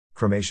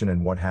Cremation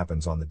and what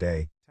happens on the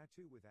day.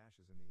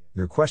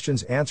 Your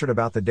questions answered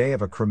about the day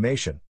of a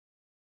cremation.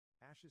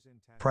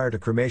 Prior to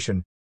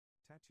cremation,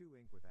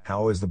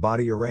 how is the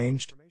body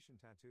arranged?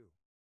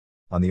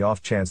 On the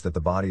off chance that the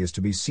body is to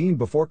be seen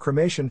before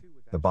cremation,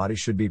 the body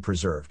should be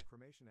preserved.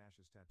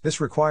 This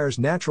requires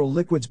natural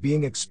liquids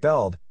being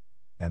expelled,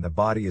 and the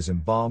body is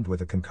embalmed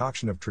with a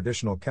concoction of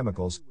traditional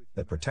chemicals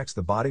that protects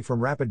the body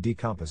from rapid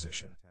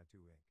decomposition.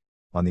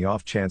 On the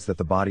off chance that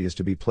the body is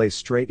to be placed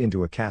straight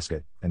into a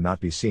casket and not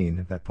be seen,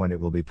 at that point it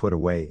will be put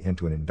away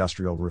into an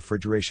industrial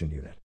refrigeration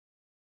unit.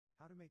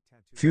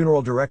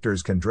 Funeral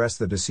directors can dress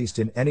the deceased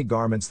in any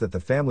garments that the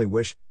family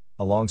wish,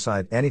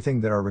 alongside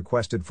anything that are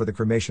requested for the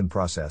cremation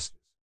process.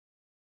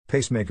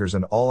 Pacemakers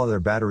and all other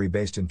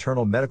battery-based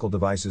internal medical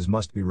devices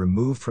must be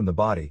removed from the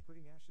body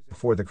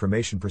before the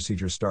cremation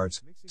procedure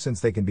starts, since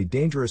they can be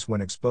dangerous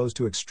when exposed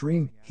to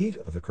extreme heat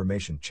of the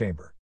cremation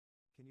chamber.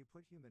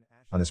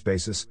 On this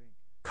basis,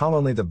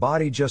 commonly the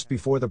body just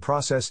before the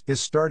process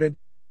is started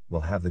will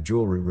have the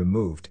jewelry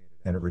removed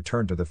and it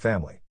returned to the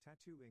family.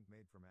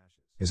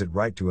 Is it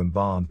right to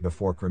embalm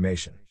before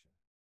cremation?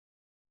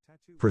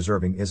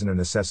 Preserving isn't a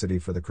necessity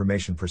for the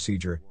cremation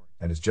procedure,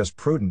 and is just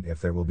prudent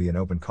if there will be an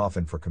open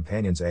coffin for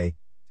companions A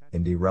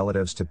and D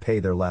relatives to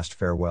pay their last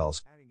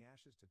farewells.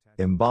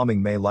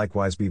 Embalming may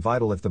likewise be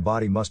vital if the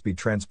body must be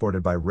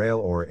transported by rail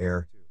or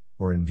air,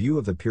 or in view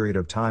of the period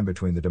of time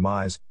between the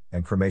demise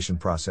and cremation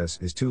process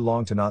is too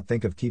long to not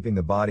think of keeping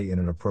the body in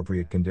an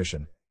appropriate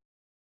condition.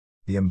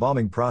 The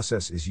embalming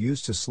process is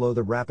used to slow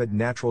the rapid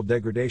natural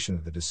degradation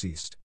of the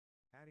deceased.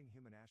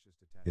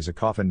 Is a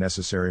coffin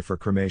necessary for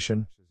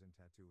cremation?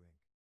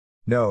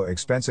 No,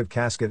 expensive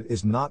casket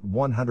is not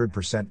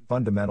 100%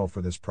 fundamental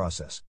for this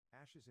process.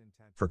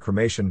 For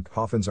cremation,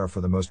 coffins are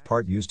for the most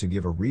part used to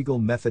give a regal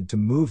method to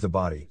move the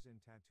body.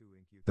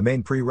 The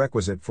main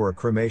prerequisite for a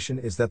cremation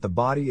is that the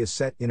body is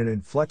set in an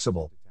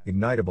inflexible,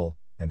 ignitable,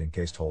 and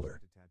encased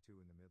holder.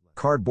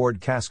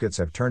 Cardboard caskets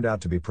have turned out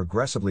to be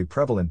progressively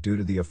prevalent due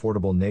to the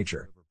affordable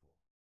nature.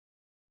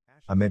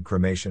 Amid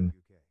cremation,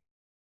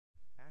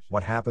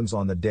 what happens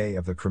on the day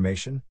of the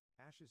cremation?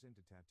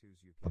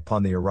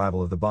 Upon the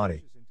arrival of the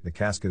body, the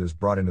casket is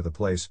brought into the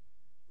place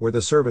where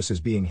the service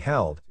is being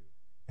held,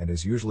 and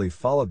is usually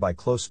followed by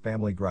close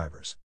family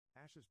drivers.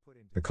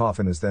 The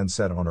coffin is then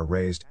set on a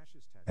raised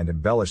and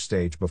embellished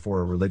stage before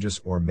a religious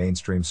or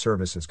mainstream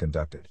service is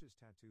conducted.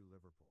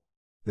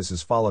 This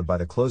is followed by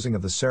the closing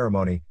of the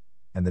ceremony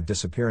and the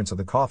disappearance of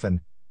the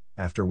coffin,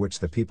 after which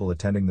the people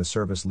attending the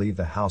service leave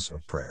the house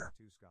of prayer.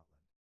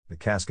 The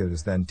casket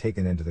is then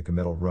taken into the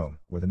committal room,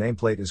 where the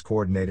nameplate is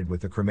coordinated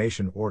with the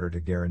cremation order to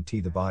guarantee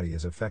the body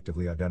is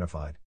effectively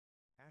identified.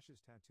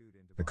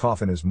 The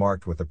coffin is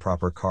marked with the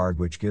proper card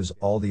which gives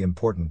all the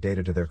important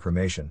data to their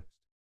cremation.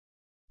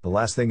 The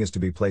last thing is to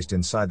be placed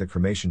inside the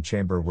cremation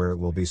chamber where it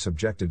will be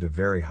subjected to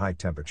very high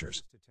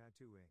temperatures.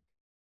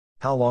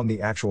 How long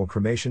the actual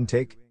cremation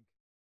take?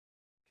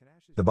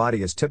 The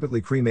body is typically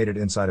cremated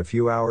inside a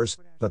few hours,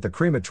 but the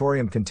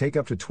crematorium can take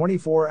up to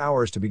 24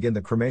 hours to begin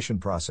the cremation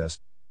process,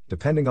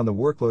 depending on the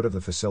workload of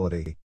the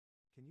facility.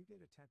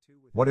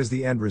 What is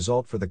the end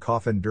result for the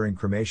coffin during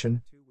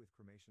cremation?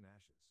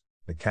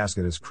 The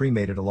casket is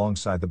cremated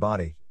alongside the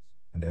body,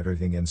 and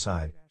everything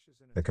inside.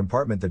 The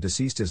compartment the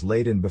deceased is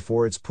laid in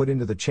before it's put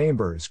into the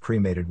chamber is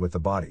cremated with the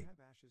body.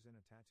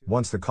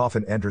 Once the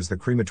coffin enters the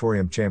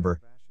crematorium chamber,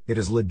 it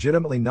is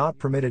legitimately not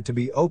permitted to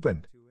be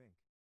opened.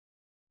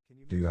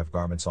 Do you have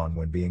garments on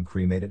when being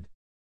cremated?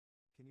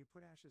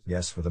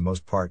 Yes, for the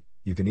most part,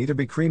 you can either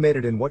be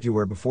cremated in what you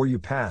were before you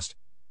passed,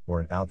 or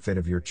an outfit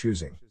of your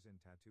choosing.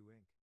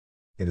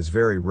 It is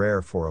very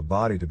rare for a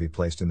body to be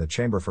placed in the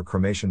chamber for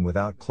cremation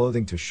without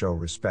clothing to show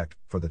respect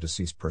for the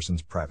deceased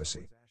person's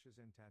privacy.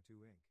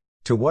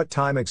 To what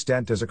time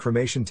extent does a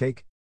cremation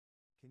take?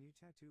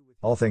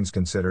 All things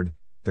considered,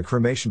 the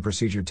cremation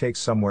procedure takes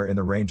somewhere in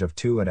the range of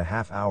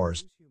 2.5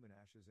 hours.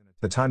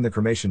 The time the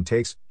cremation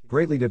takes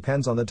greatly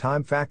depends on the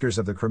time factors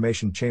of the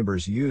cremation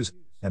chamber's use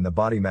and the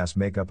body mass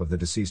makeup of the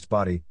deceased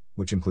body,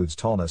 which includes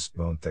tallness,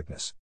 bone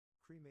thickness.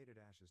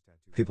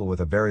 People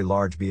with a very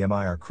large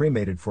BMI are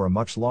cremated for a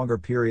much longer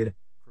period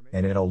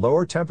and at a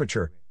lower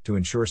temperature to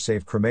ensure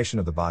safe cremation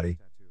of the body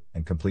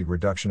and complete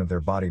reduction of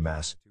their body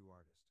mass.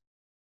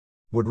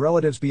 Would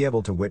relatives be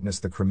able to witness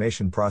the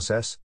cremation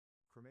process?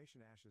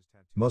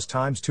 Most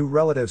times 2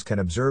 relatives can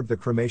observe the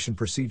cremation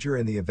procedure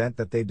in the event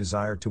that they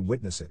desire to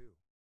witness it.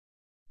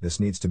 This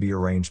needs to be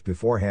arranged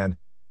beforehand,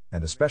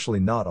 and especially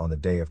not on the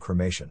day of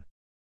cremation.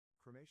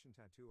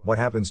 What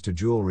happens to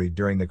jewelry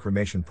during the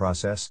cremation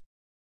process?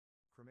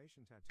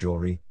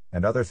 Jewelry,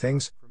 and other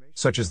things,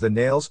 such as the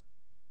nails,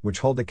 which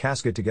hold the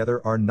casket together,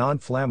 are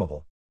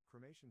non-flammable.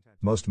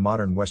 Most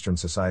modern Western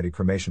society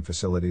cremation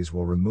facilities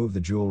will remove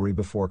the jewelry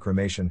before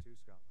cremation,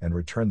 and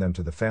return them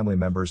to the family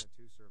members,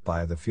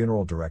 via the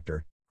funeral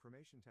director.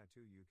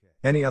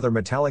 Any other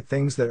metallic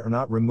things that are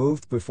not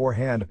removed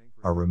beforehand,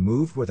 are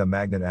removed with a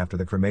magnet after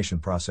the cremation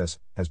process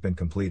has been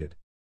completed.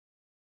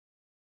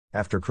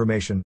 After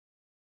cremation,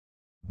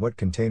 what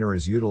container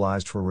is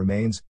utilized for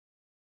remains?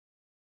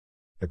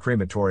 The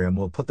crematorium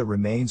will put the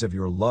remains of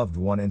your loved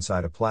one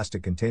inside a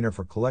plastic container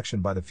for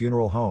collection by the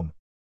funeral home.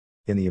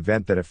 In the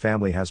event that a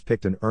family has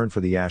picked an urn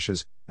for the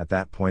ashes, at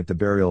that point the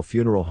burial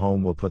funeral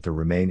home will put the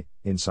remain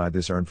inside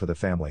this urn for the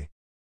family.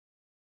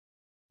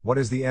 What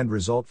is the end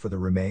result for the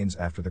remains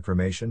after the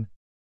cremation?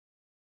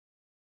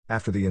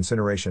 After the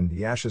incineration,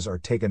 the ashes are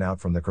taken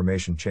out from the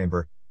cremation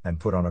chamber and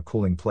put on a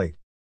cooling plate.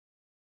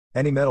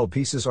 Any metal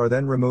pieces are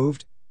then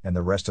removed, and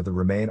the rest of the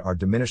remain are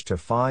diminished to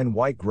fine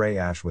white-gray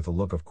ash with a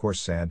look of coarse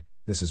sand,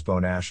 this is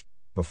bone ash,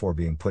 before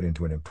being put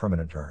into an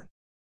impermanent urn.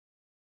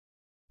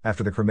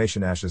 After the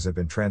cremation ashes have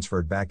been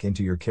transferred back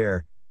into your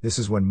care, this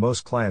is when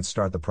most clients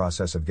start the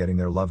process of getting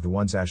their loved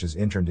one's ashes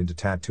interned into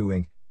tattoo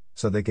ink,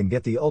 so they can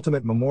get the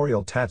ultimate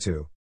memorial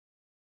tattoo.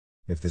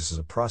 If this is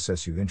a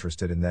process you're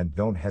interested in, then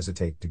don't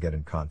hesitate to get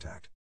in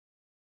contact.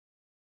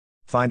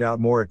 Find out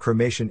more at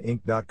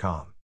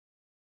cremationinc.com.